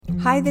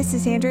Hi, this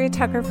is Andrea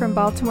Tucker from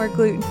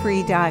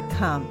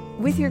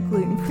BaltimoreGlutenFree.com with your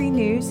gluten-free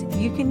news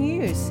you can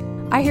use.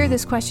 I hear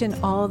this question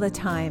all the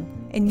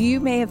time, and you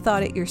may have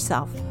thought it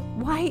yourself.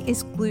 Why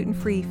is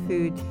gluten-free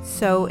food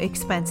so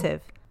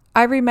expensive?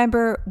 I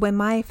remember when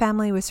my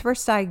family was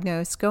first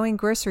diagnosed going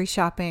grocery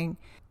shopping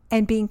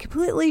and being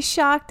completely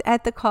shocked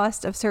at the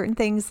cost of certain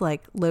things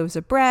like loaves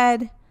of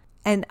bread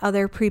and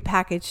other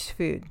prepackaged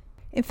food.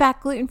 In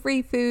fact,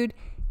 gluten-free food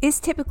is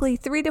typically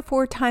 3 to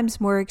 4 times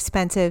more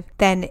expensive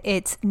than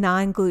its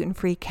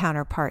non-gluten-free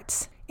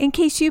counterparts. In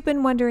case you've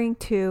been wondering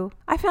too,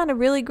 I found a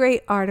really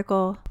great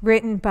article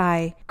written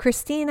by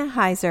Christina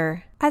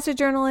Heiser. As a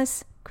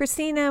journalist,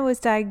 Christina was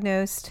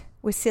diagnosed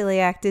with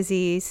celiac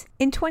disease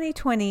in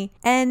 2020,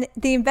 and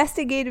the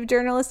investigative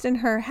journalist in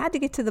her had to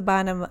get to the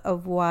bottom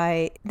of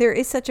why there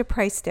is such a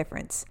price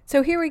difference.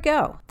 So here we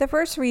go. The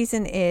first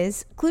reason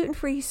is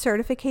gluten-free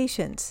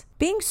certifications.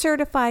 Being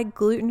certified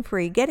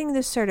gluten-free, getting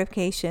this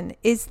certification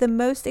is the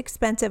most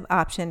expensive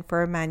option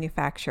for a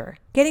manufacturer.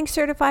 Getting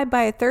certified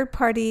by a third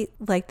party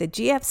like the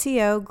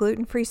GFCO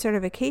Gluten-Free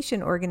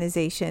Certification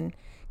Organization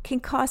can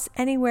cost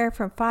anywhere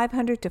from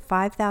 $500 to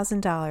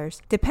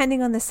 $5,000,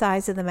 depending on the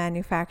size of the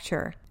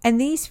manufacturer. And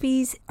these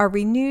fees are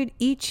renewed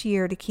each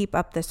year to keep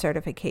up the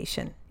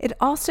certification. It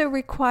also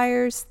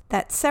requires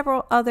that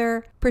several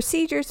other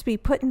procedures be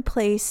put in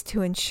place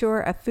to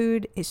ensure a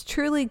food is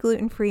truly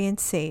gluten-free and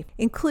safe,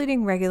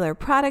 including regular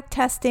product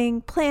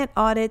testing, plant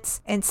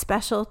audits, and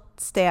special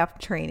staff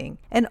training.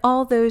 And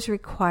all those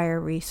require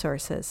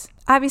resources.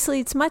 Obviously,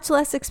 it's much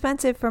less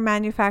expensive for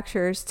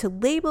manufacturers to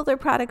label their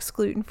products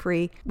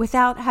gluten-free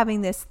without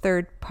having this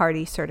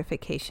third-party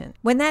certification.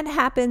 When that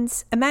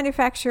happens, a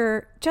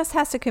manufacturer just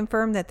has to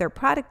confirm that their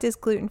product is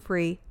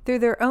gluten-free through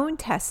their own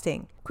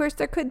testing. Of course,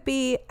 there could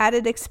be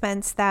added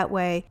expense that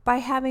way by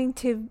having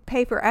to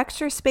pay for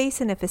extra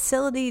space in a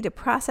facility to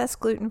process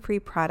gluten-free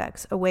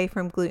products away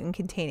from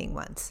gluten-containing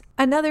ones.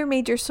 Another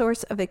major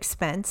source of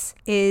expense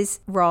is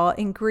raw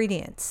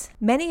ingredients.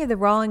 Many of the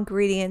raw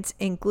ingredients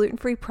in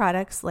gluten-free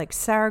products like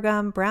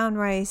sorghum, brown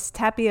rice,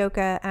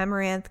 tapioca,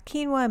 amaranth,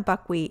 quinoa, and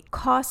buckwheat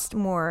cost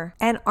more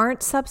and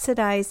aren't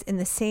subsidized in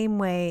the same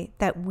way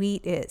that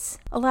wheat is.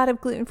 A lot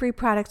of gluten-free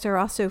products are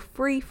also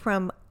free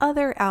from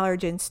other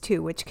allergens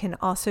too, which can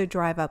also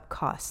drive up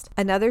cost.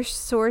 Another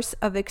source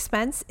of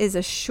expense is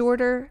a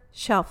shorter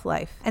shelf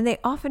life, and they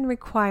often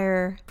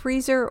require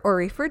freezer or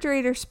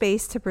refrigerator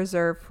space to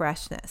preserve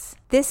freshness.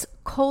 This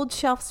cold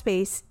shelf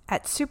space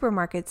at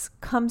supermarkets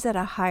comes at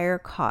a higher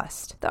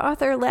cost. The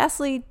author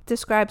lastly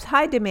describes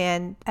high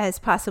demand as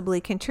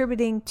possibly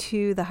contributing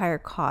to the higher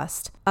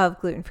cost of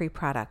gluten-free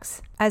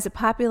products. As the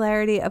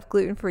popularity of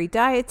gluten-free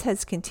diets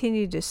has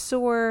continued to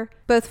soar,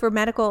 both for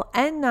medical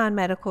and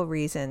non-medical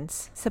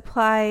reasons,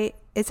 supply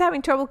is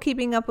having trouble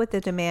keeping up with the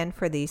demand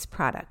for these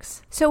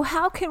products. So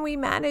how can we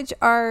manage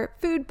our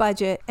food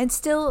budget and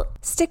still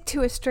stick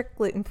to a strict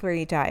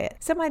gluten-free diet?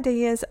 Some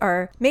ideas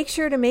are make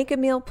sure to make a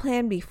meal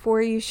plan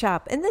before you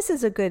shop. And this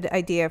is a good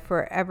idea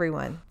for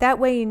everyone. That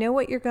way you know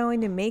what you're going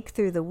to make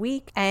through the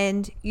week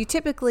and you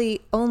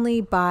typically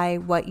only buy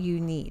what you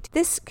need.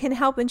 This can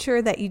help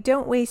ensure that you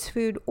don't waste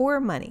food or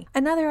money.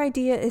 Another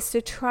idea is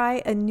to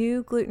try a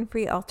new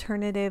gluten-free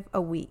alternative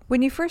a week.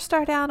 When you first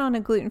start out on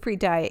a gluten-free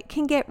diet, it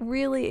can get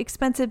really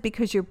expensive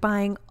because you're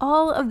buying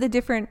all of the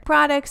different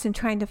products and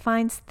trying to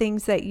find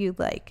things that you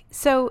like.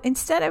 So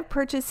instead of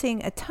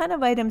purchasing a ton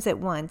of items at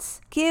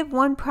once, give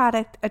one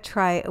product a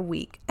try a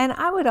week. And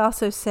I would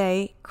also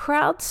say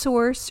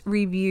crowdsource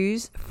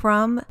reviews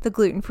from the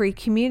gluten-free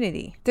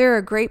community. They're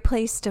a great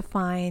place to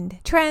find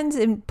trends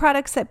and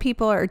products that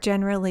people are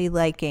generally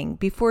liking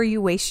before you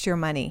waste your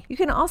money. You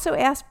can also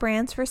ask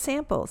brands for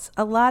samples.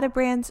 A lot of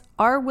brands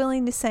are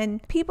willing to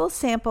send people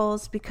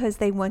samples because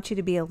they want you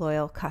to be a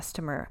loyal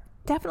customer.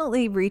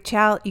 Definitely reach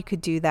out. You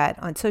could do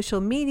that on social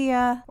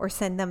media or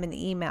send them an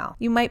email.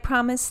 You might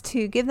promise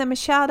to give them a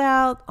shout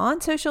out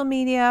on social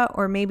media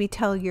or maybe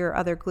tell your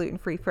other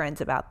gluten-free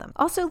friends about them.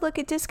 Also look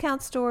at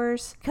discount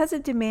stores. Because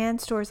of demand,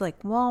 stores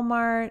like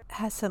Walmart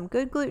has some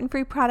good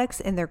gluten-free products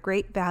in their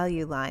great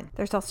value line.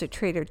 There's also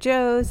Trader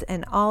Joe's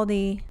and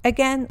Aldi.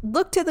 Again,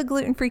 look to the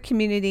gluten-free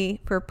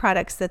community for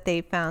products that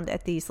they found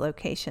at these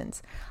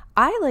locations.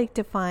 I like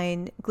to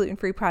find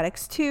gluten-free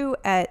products too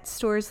at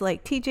stores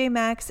like TJ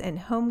Maxx and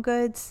Home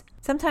Goods.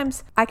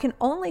 Sometimes I can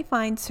only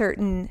find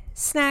certain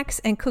snacks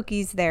and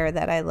cookies there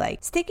that I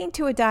like. Sticking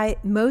to a diet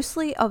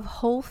mostly of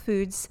whole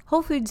foods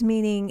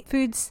meaning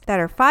foods that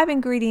are 5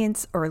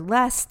 ingredients or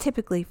less,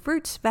 typically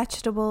fruits,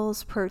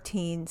 vegetables,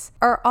 proteins,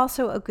 are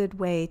also a good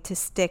way to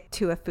stick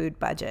to a food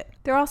budget.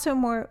 They're also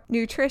more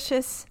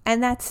nutritious,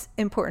 and that's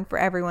important for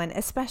everyone,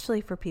 especially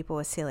for people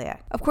with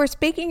celiac. Of course,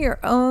 baking your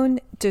own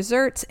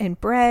desserts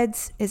and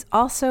breads is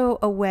also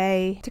a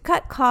way to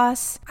cut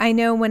costs. I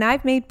know when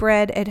I've made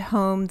bread at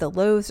home, the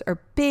loaves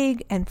are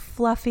big and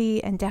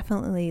fluffy and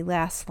definitely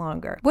last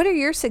longer. What are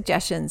your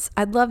suggestions?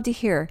 I'd love to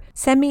hear.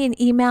 Send me an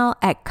email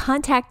at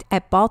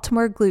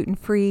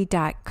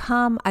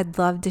contact@baltimoreglutenfree.com. I'd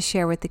love to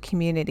share with the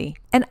community.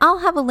 And I'll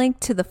have a link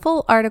to the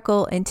full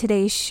article in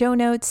today's show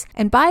notes.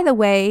 And by the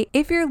way,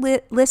 if you're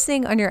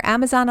listening on your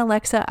Amazon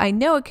Alexa, I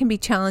know it can be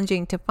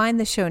challenging to find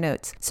the show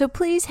notes. So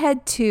please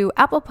head to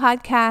Apple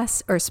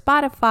Podcasts or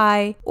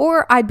Spotify,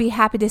 or I'd be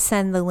happy to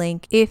send the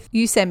link if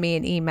you send me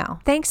an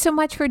email. Thanks so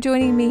much for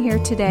joining me here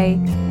today,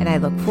 and I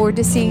look forward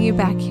to seeing you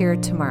back here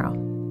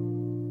tomorrow.